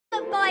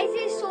guys,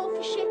 it's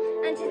Swordfish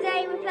and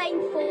today we're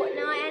playing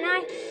Fortnite, and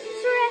I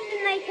sort of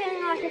been making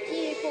like a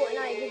few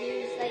Fortnite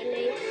videos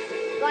lately.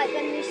 Like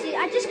when you see,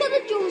 I just got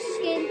the dual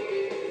skin.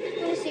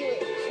 I'm gonna see which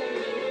one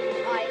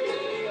I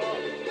got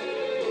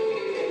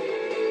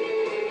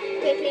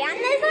quickly. And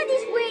there's like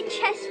these weird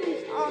chests for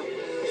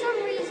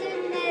some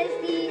reason there's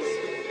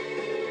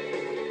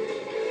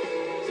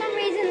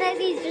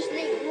these just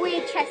like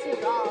weird chests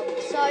with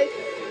arms. So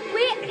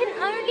we can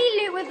only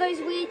loot with those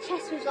weird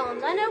chests with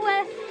arms. I know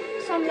where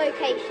some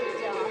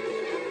locations are.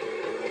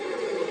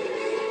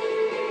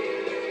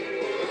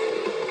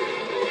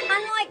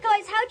 And like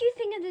guys, how do you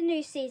think of the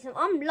new season?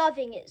 I'm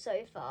loving it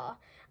so far.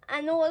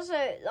 And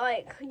also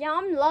like, yeah,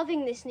 I'm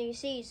loving this new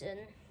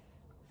season.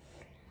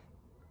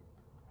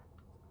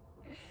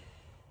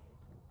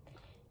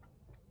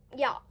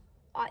 Yeah,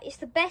 it's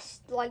the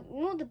best, like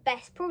not the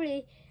best,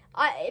 probably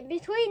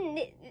between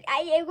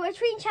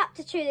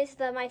chapter 2, this is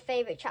my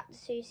favourite chapter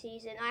 2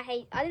 season.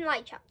 I didn't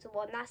like chapter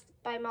 1, that's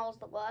by miles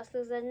the worst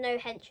because there's no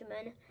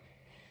henchmen.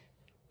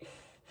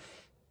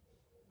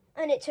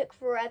 And it took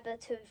forever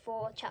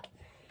for chapter.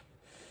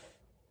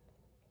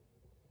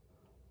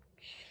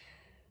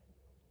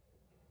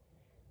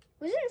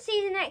 Wasn't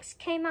Season X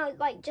came out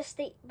like just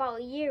about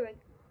a year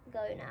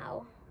ago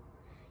now?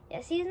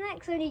 Yeah, Season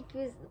X only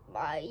was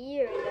about a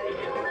year ago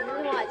now. I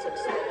don't know why it took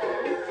so long.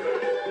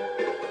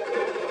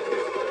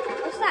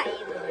 What's that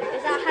even?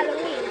 Is that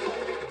Halloween?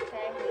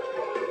 Okay.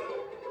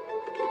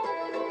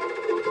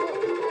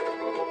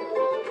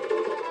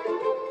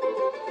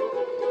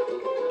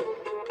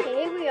 Okay,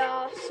 here we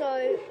are. So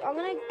I'm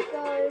gonna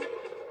go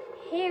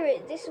here.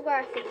 This is where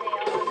I think they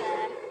are.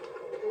 There.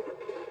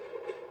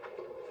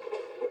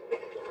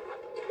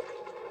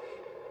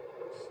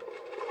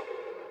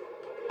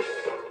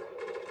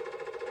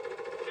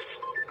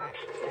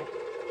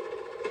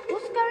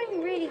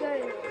 Really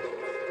going on.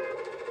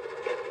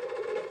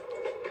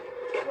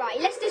 Right,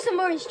 let's do some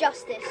Orange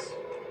Justice.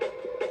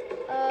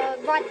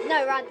 Ride the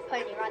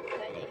pony, ride the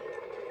pony.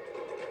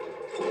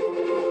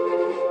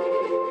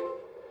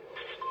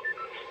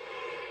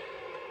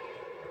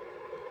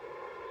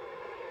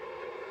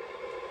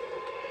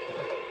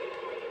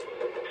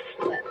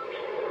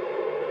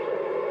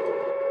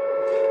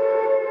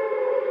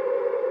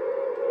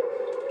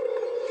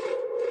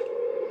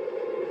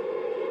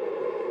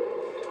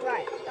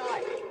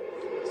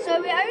 So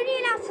we're only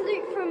allowed to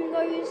loot from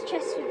those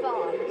chests with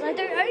arms. I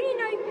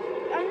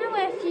know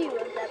where a few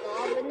of them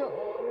are, but not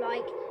all.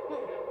 Like,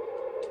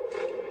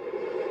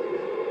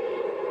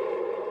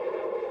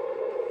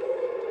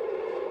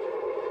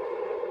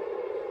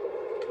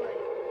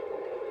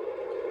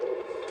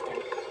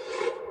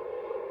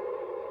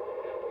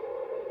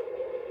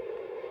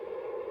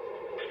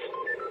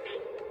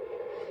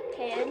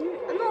 okay,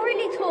 I'm not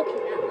really talking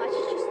that much.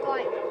 It's just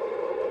like.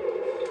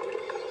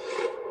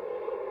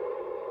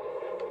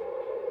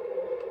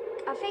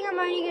 I think I'm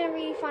only going to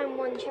really find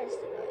one chest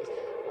of those.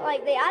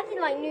 Like, they added,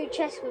 like, new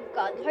chests with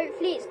guns.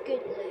 Hopefully it's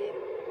good loot.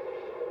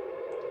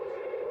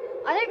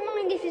 I don't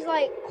mind if it's,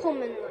 like,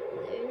 common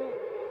loot.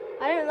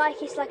 I don't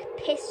like it's, like, a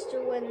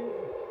pistol and...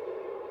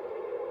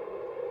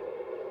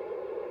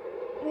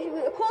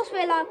 Of course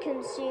we're allowed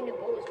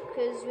consumables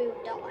because we'll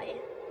die.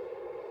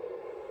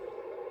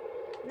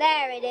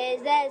 There it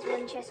is. There's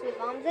one chest with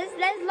arms. There's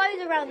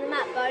loads around the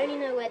map, but I only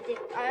know where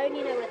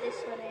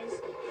this one is.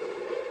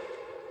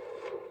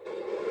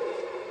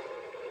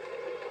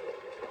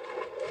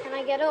 Can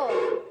I get on?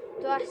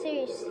 Do I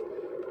seriously?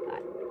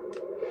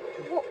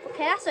 What?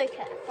 Okay, that's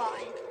okay.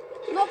 Fine.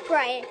 Not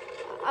great.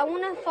 I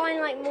want to find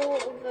like more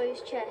of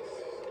those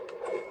chests.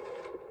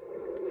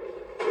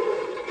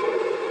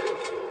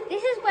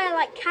 This is where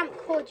like Camp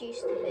Cod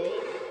used to be.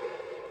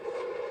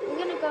 We're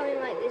gonna go in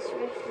like this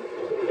rift.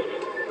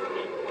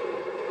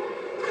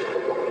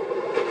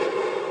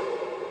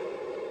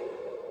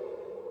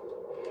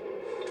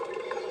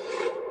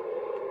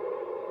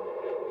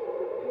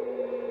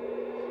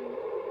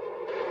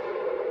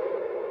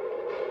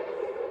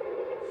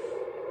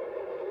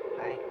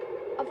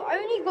 I've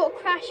only got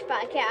crash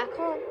back. Yeah, I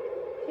can't.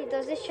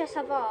 Does this chest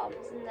have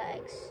arms and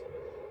legs?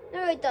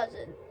 No, it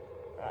doesn't.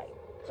 Right.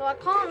 So I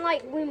can't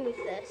like win with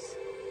this.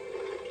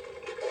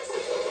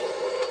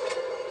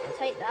 I'll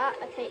take that.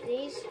 I take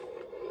these.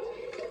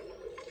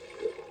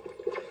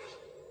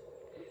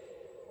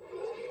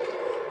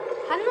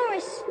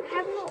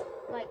 Have not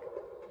like.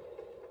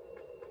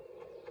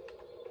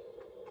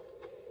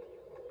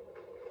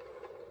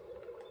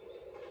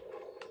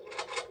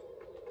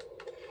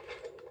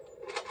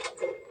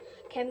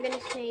 Okay, I'm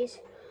gonna sneeze.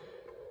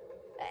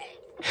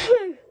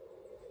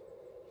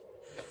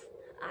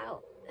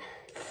 Ow.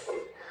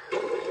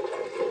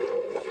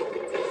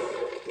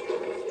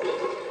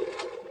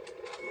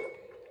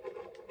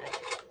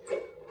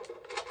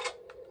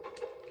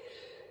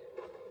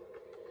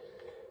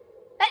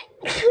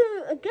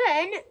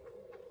 Again.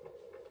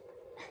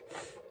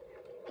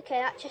 Okay,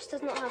 that chest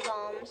does not have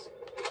arms.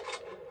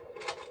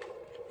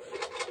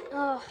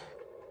 Oh.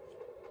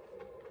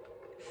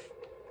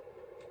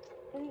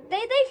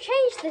 They've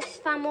changed this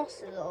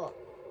Famos a lot.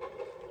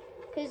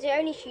 because it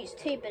only shoots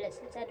 2 bullets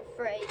instead of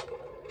 3.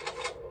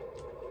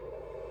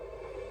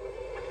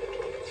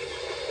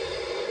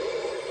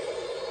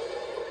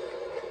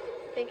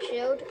 Big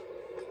shield.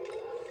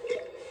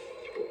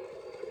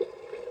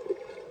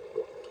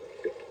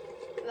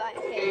 Right,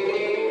 okay.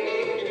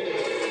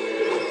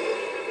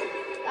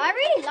 I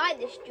really like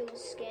this dual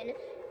skin.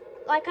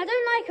 Like, I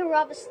don't like her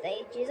other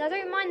stages. I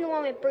don't mind the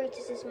one with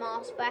Brutus's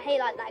mask, but I hate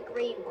like that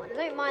green one. I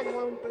don't mind the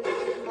one with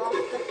Brutus's mask,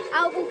 but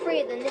out of all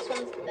 3 of them, this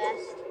one's the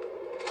best.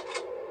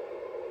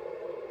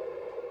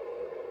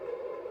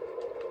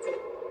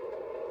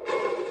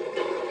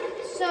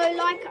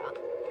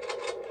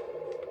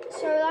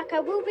 So I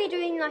will be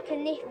doing like a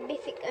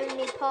Mythic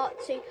only part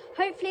 2,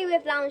 hopefully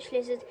with Lounge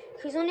Lizard,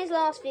 because on his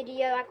last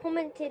video, I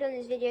commented on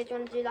his video, do you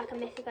want to do like a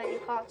Mythic only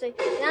part 2?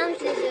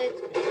 Lounge Lizard,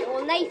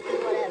 or Nathan,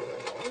 whatever,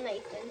 or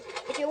Nathan.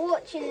 If you're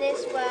watching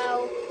this,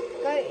 well,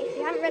 if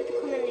you haven't read the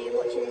comment and you're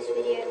watching this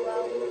video,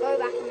 well, go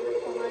back and the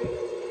comment.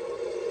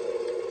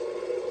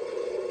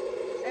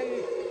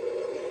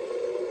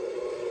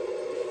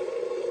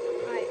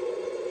 Right.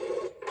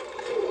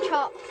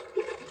 Chop.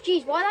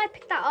 Jeez, why did I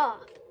pick that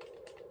up?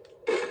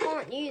 I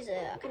can't use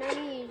it. I can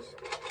only use...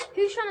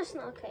 Who's trying to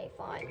snipe? Okay,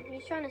 fine.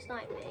 Who's trying to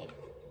snipe me?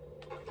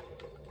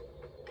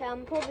 Okay,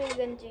 I'm probably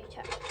going to do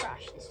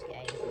crash this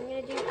game. I'm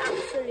going to do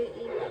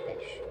absolutely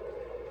rubbish.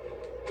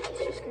 Let's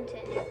just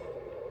continue.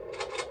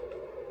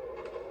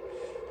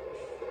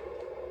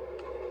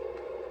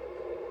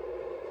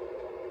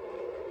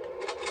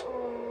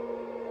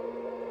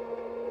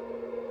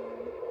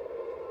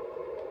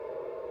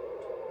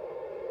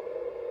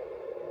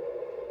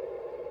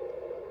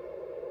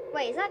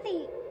 Wait, is that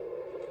the...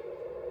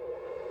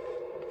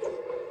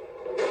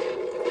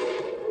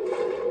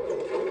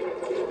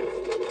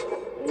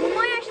 We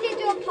might actually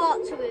do a part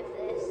 2 of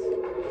this.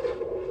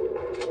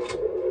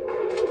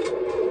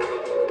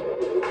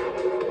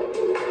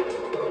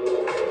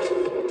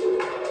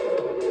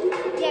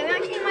 Yeah, we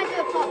actually might do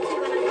a part 2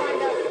 when I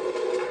find out.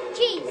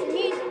 Jeez, the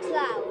music's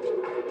loud.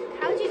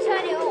 How do you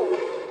turn it off?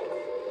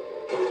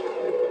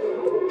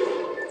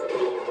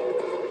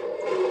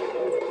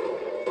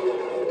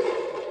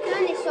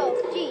 Turn this off.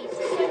 Jeez, it's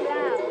so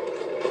loud.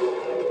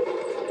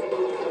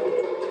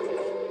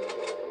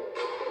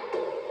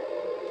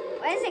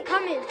 Where's it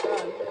coming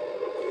from?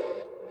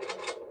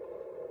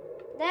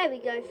 There we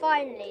go,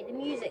 finally, the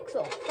music's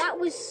off. That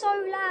was so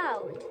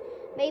loud.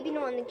 Maybe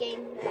not in the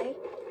gameplay,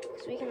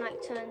 because we can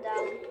like turn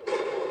down.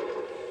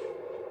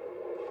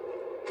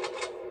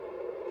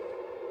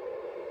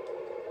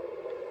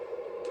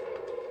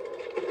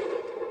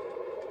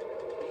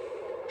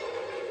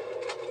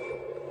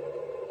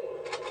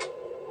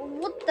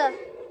 What the?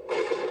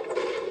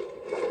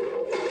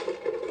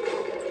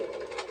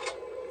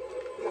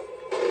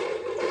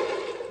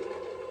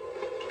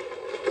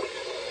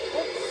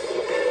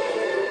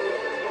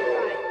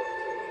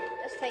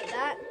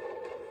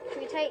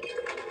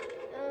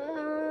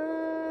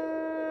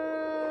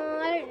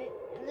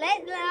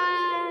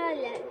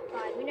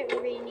 Fine, we don't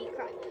really need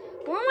crack.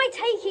 Why am I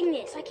taking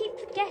this? I keep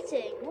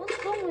forgetting.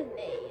 What's wrong with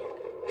me?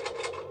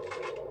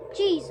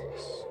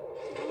 Jesus.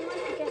 Why am I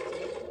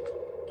forgetting?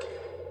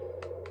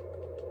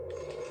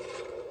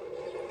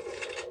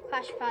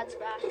 Crash pads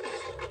back.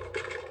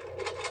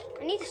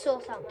 I need to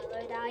sort out my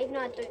loadout, even though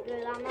I don't do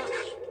it that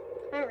much.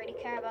 I don't really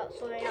care about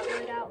sorting out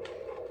loadout,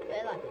 but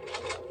I like it.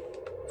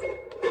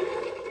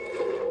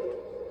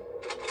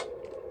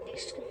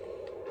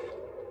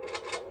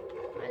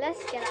 Right,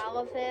 let's get out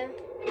of here.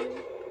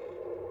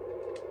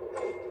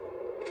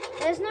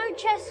 There's no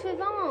chest with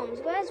arms.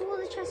 Where's all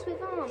the chests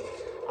with arms?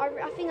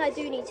 I think I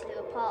do need to do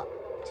a part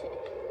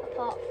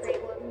 3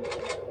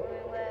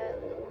 where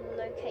the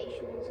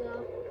locations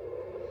are.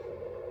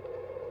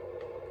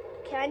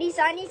 Okay, I need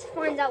to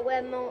find out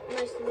where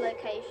most of the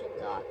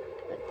locations are.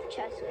 The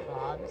chests with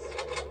arms.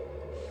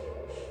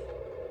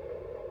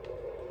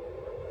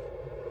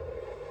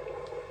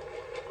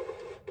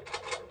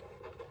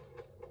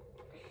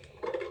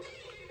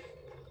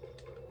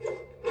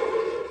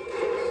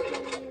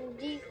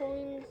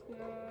 Decoins,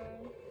 no.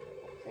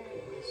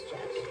 This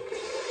chest.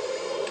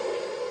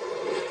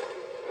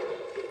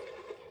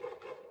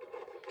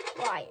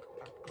 Right.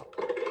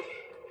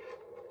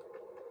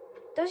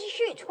 Does it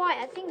shoot twice?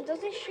 I think,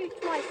 does it shoot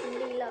twice and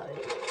reload?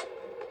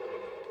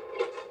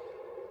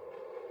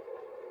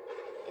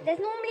 There's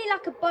normally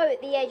like a boat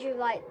at the edge of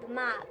like the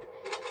map,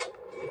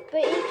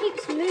 but it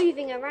keeps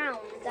moving around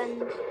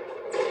and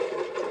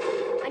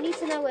I need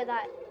to know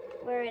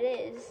where it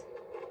is.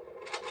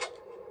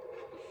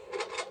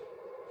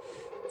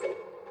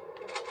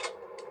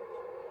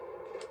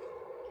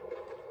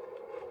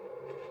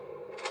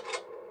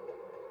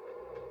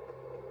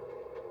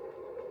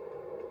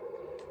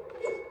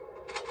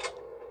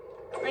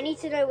 I need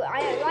to know.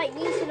 I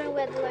need to know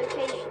where the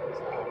locations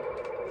are.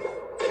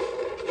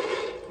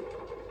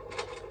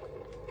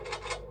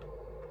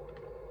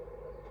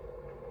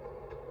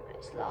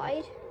 Right,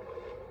 slide.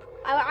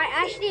 I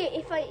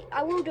actually,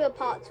 I will do a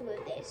part 2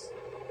 of this.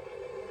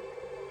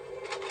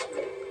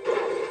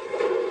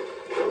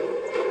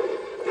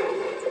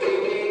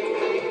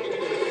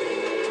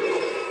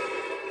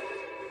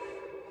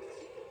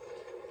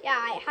 Yeah,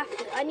 I have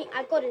to. I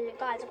gotta do it,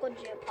 guys. I gotta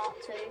do a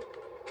part 2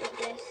 of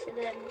this, and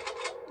then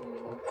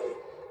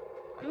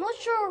I'm not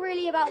sure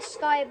really about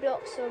sky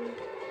blocks on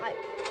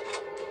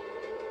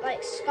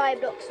like sky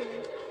blocks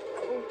and.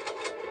 Oh.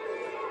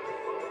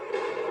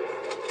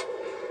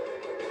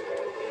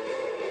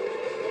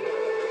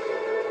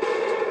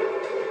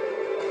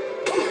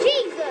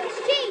 Jesus.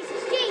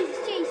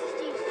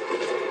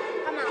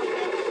 Come out of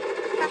it.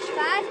 Crash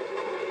pad.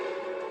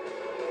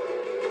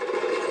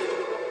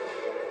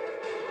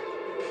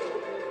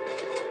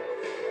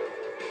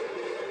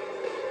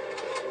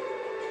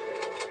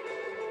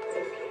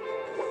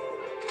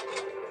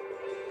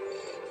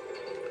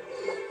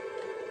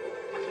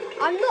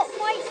 I'm not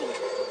fighting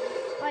them.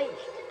 Like,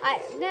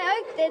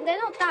 they're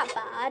not that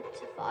bad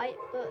to fight,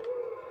 but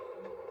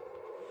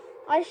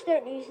I just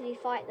don't usually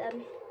fight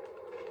them.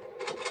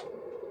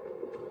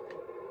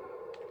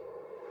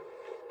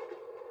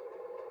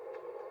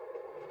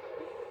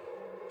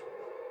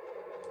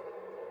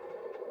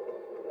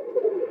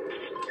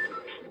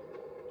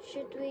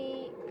 Should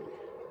we?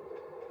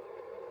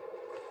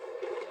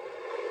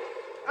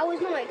 I was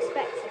not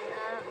expecting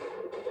that.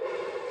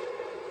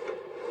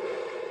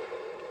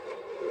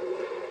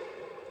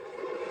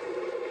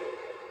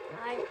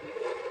 Right.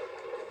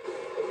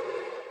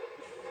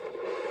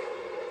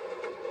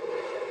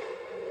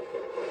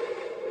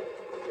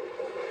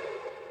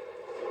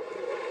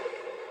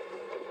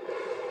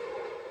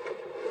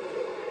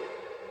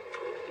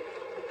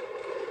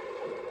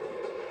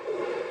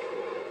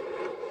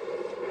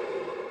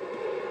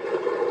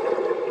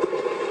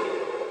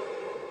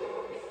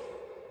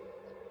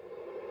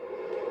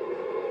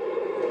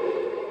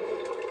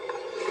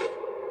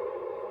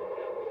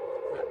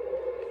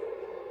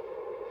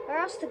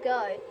 To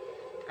go.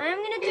 I'm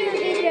gonna do a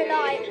video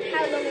like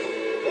how long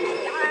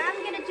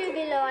I'm gonna do a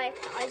video like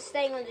I'm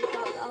staying on the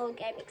truck the whole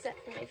game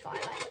except for if I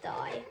like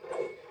die.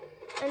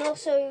 And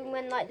also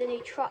when like the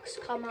new trucks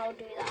come, I'll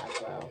do that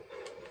as well.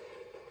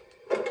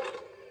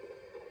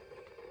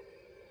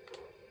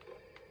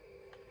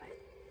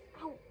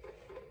 Ow.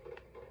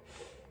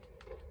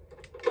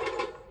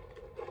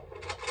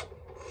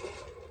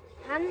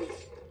 Hands.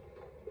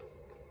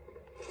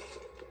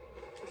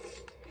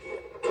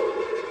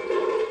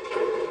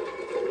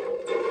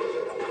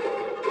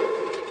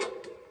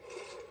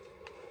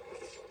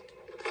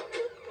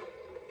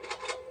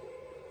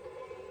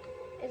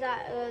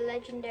 That a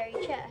legendary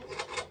chest.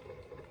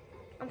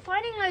 I'm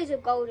finding loads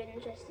of golden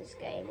chests this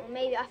game, or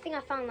maybe I think I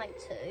found like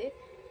 2.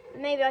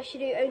 But maybe I should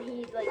do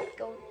only like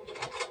golden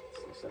chests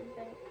or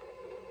something.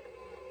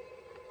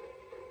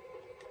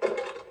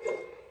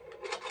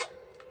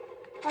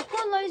 I've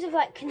got loads of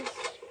like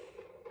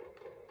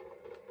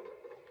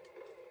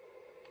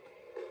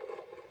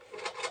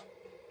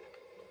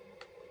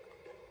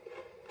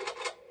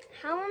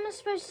how am I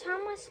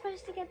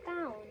supposed to get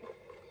down?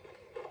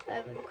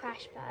 With the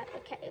crash pad.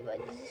 Okay,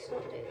 but does this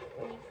not do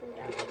when you fall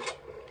damage?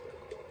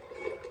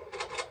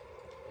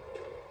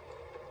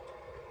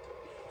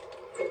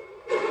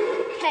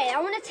 Okay, I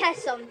want to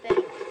test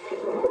something.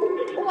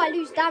 Oh, I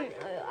lose damage.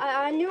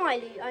 I knew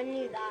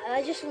that.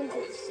 I just wanted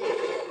to see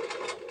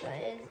what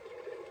it is.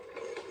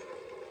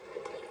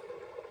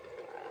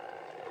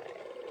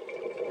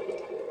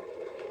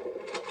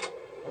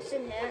 What's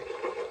in here?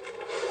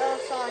 Oh,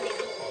 sardine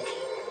fish.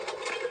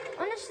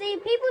 Honestly,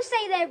 people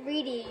say they're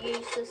really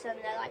useless and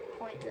they're like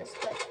pointless,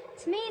 but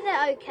to me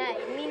they're okay.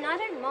 I mean, I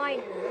don't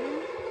mind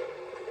them.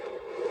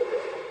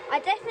 I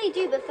definitely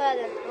do prefer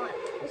them. Like,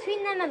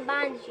 between them and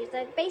bandages,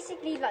 they're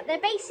basically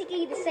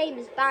the same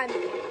as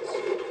bandages.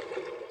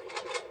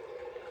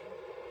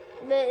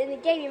 But in the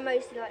game, you're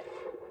mostly like.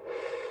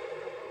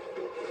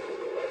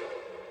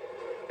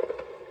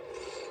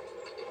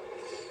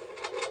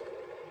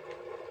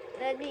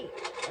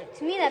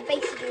 To me, they're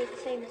basically the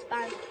same as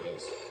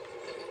bandages.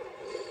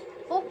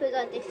 Hoppers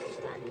are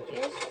different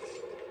bandages.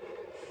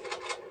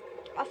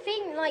 I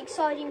think like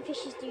sardine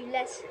fishes do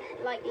less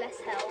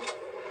health.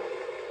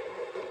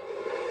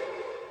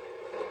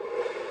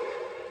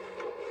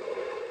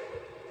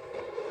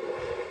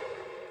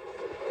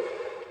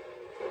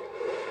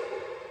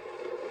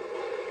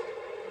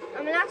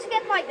 I'm allowed to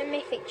get like the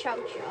mythic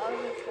chug chug,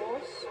 of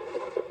course.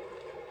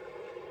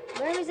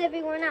 Where is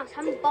everyone else? I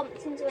haven't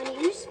bumped into any.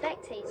 Who's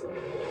spectating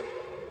me?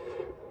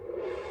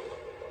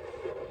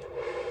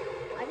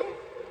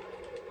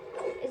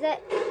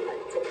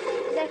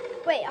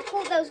 Wait, I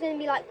thought there was going to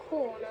be like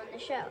corn on the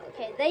show.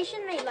 Okay, they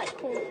should make like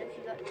corn if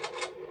you got.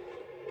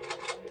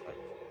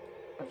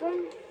 I've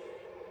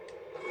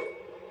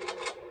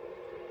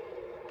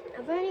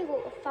only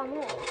got a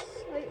famos.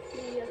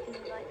 Hopefully I can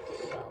like do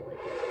well with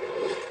it.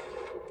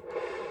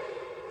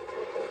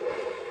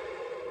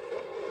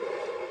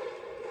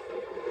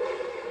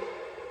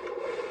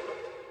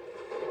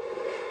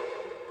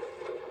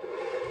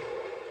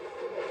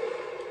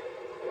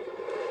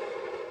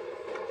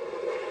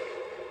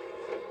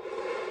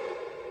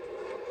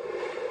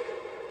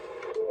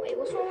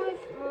 What's wrong with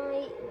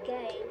my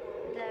game?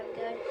 There we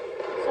go.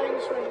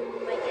 Something's wrong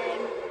with my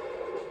game.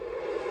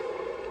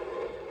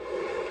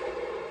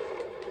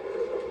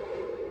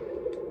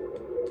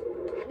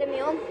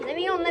 on. Let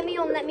me on, let me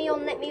on, let me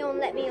on, let me on,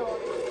 let me on.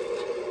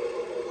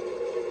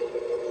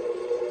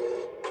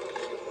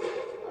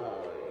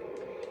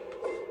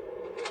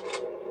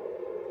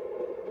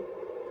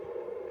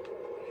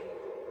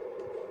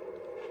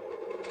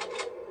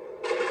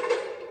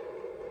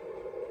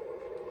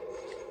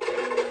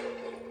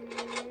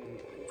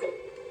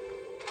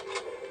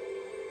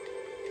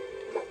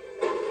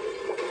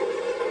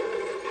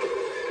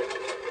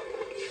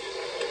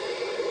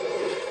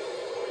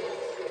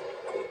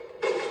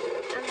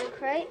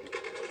 Crate.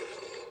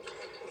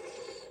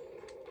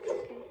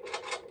 Okay.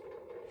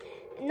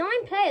 9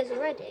 players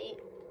already.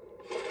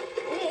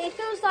 It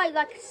feels like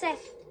a set.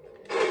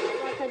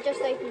 Like I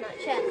just opened that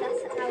chest.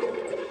 That's how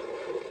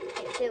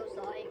it feels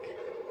like.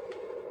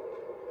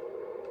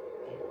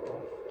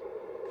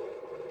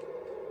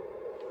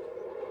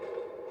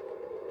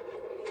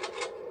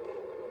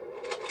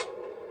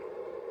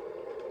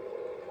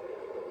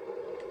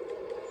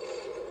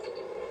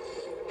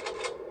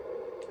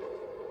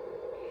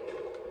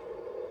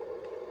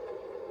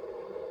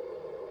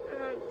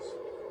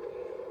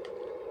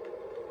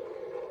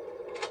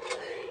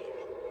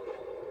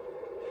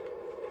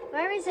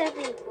 Where is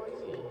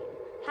everybody?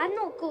 I've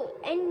not got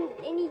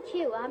any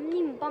kill. I haven't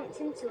even bumped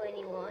into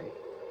anyone.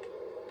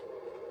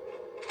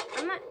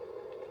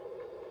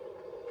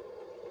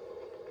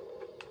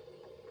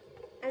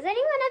 Has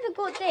anyone ever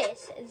got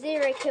this?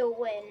 0 kill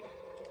win.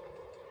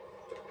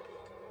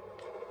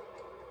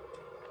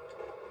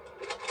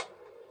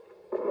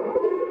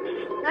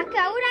 Like,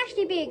 that would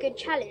actually be a good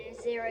challenge,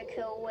 0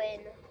 kill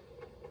win.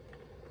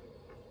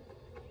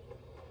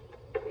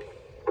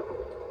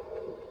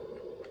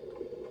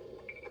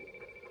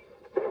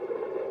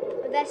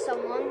 There's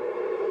someone.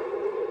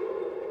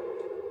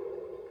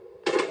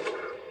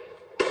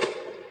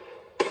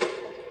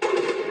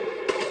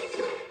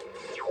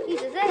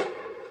 Jesus, it.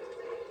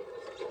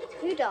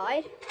 Who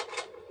died?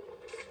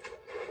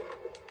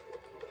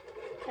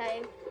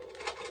 Okay.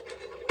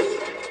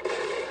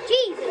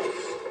 Jesus.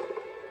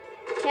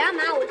 Okay, I'm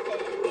out with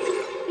it.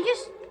 He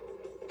just.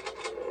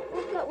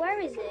 Oh God, where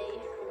is he?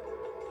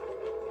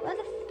 Where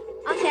the?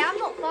 Okay, I'm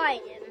not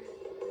fighting him.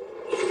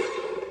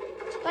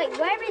 Like,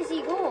 where is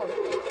he gone?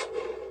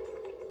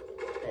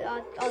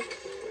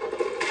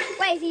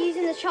 Wait, is he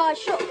using the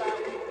charged shotgun?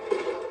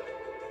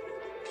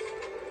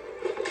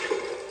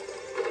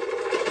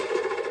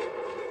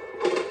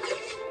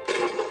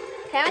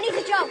 Okay, I need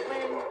to jump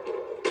when...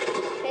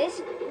 Okay,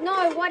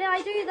 no, why did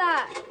I do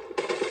that?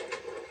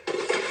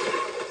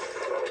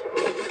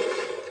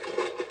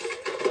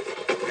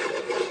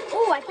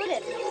 Oh, I got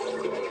it.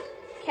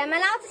 Okay, I'm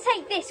allowed to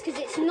take this because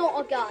it's not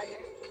a gun.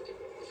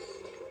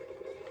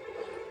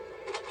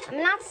 I'm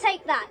allowed to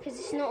take that because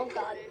it's not a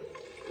gun.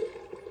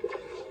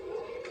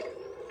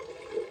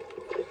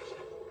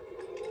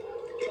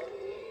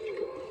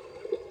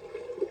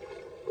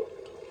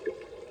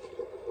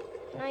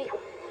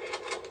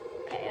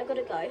 Okay, I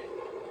gotta go.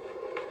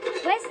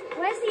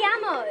 Where's the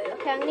ammo?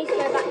 Okay, I'm gonna need to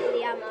go back for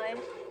the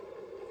ammo.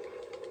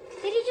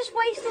 Did he just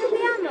waste all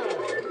the ammo?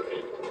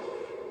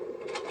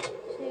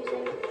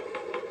 Snoozing.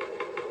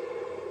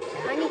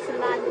 I need to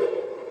land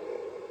it.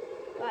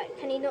 Right,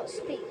 can he not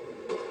speak?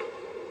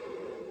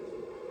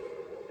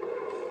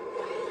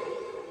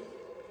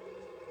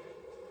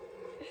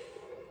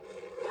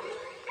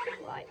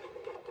 Right.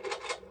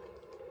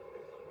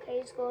 Okay,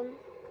 he's gone.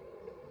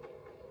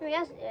 No, he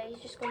hasn't. Yeah, he's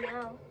just gone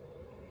now.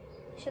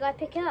 Should I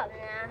pick it up?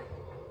 Nah.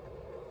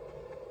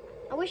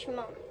 I wish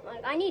Mum,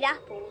 like, I need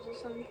apples or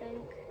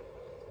something.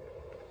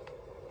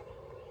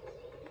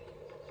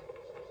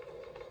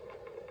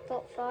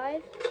 Top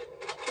 5.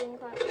 Doing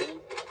quite well.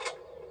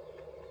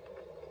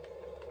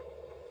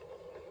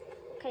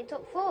 Okay,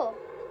 top 4.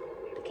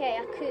 Okay,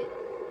 I could.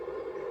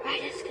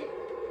 Right, let's go.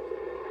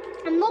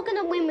 I'm not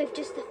gonna win with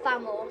just the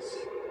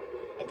Famos.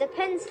 It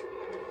depends.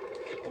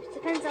 It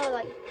depends how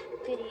like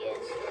good he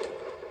is.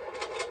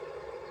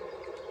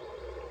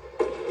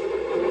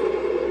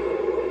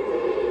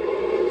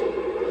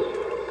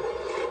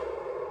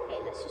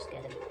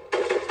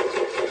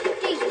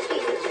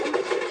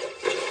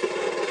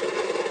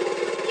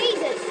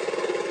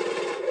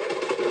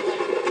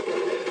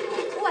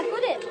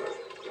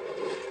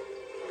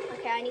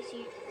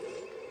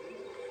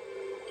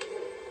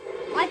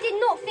 I did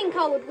not think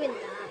I would win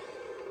that.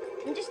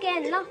 I'm just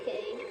getting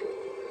lucky.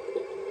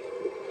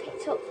 Okay,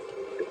 top.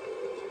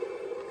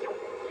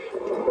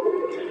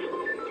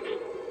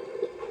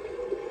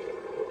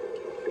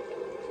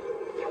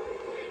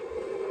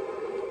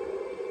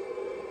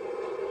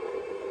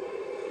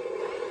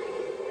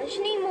 I just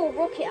need more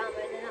rocket ammo,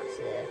 then that's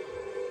it.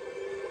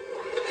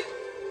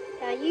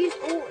 Okay, I used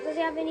all. Does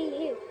he have any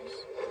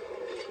heals?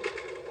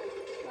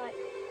 Right.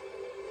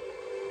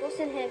 What's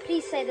in here?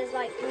 Please say there's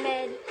like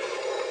med.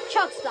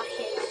 Chug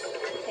splashes.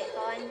 Okay,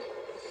 fine.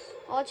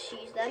 I'll just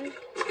use them.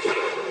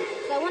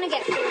 So I want to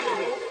get full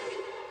health.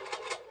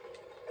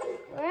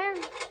 Where?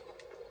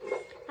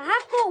 I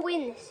have got a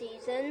win this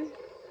season.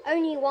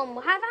 Only one. I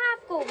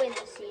have got a win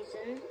this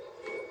season.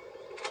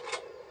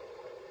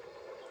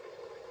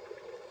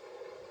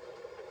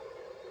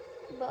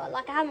 but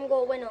like I haven't got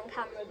a win on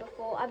camera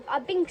before.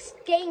 I've been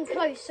getting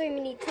close so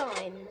many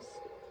times.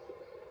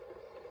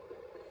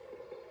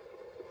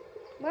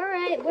 Where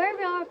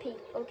are people?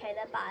 Okay,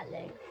 they're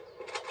battling.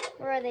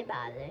 Where are they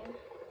battling?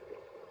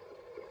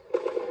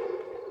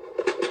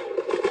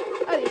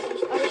 Oh,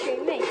 they're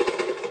shooting me.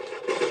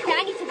 Okay,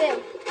 I need to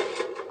build.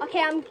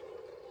 Okay,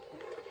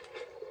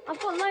 I've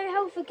got no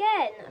health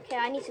again. Okay,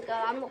 I need to go.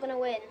 I'm not gonna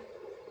win.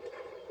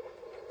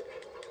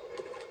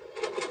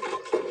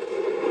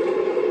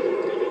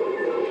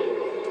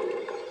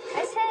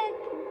 Let's head.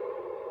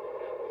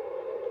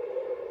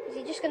 Is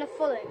he just gonna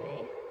follow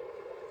me?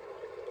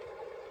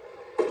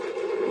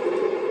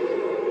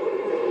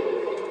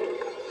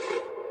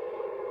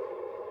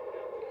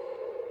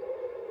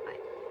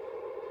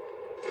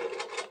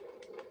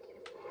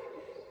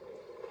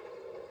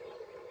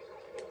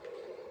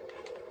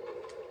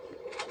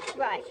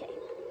 Right, okay.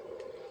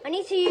 I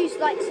need to use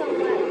like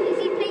somewhere. Is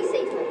he? Please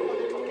say he's not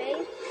following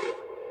me.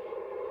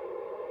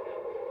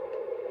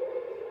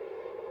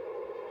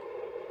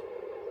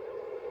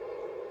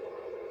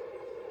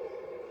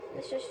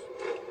 Let's just.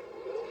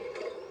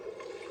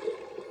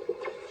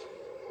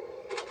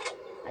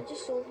 I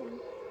just saw him.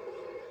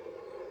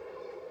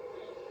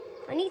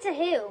 I need to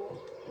heal.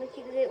 Look,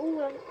 they're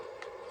all.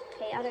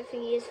 Okay, I don't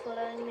think he is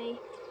following me.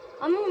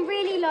 I'm on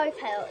really low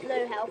health.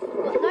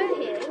 I've got no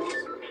heals.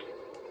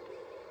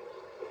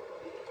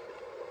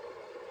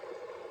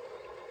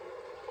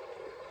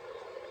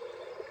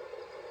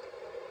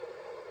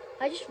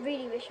 I just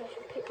really wish I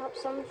should pick up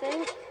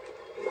something.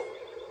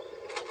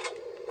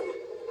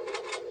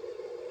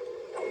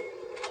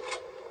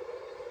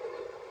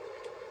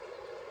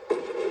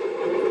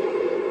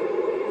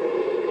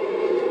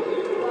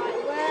 Right,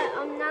 where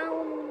I'm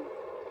now.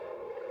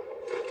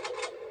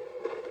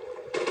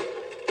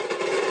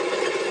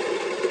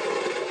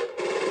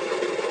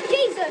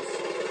 Jesus!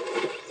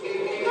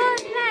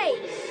 Third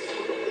place!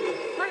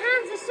 My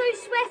hands are so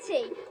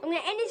sweaty. I'm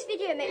going to end this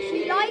video. Make sure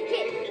you like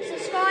it,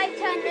 subscribe,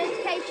 turn the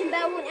notification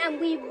bell on, and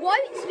we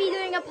won't be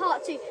doing a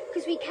part 2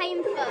 because we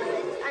came third,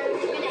 and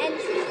we're going to end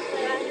this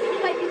video.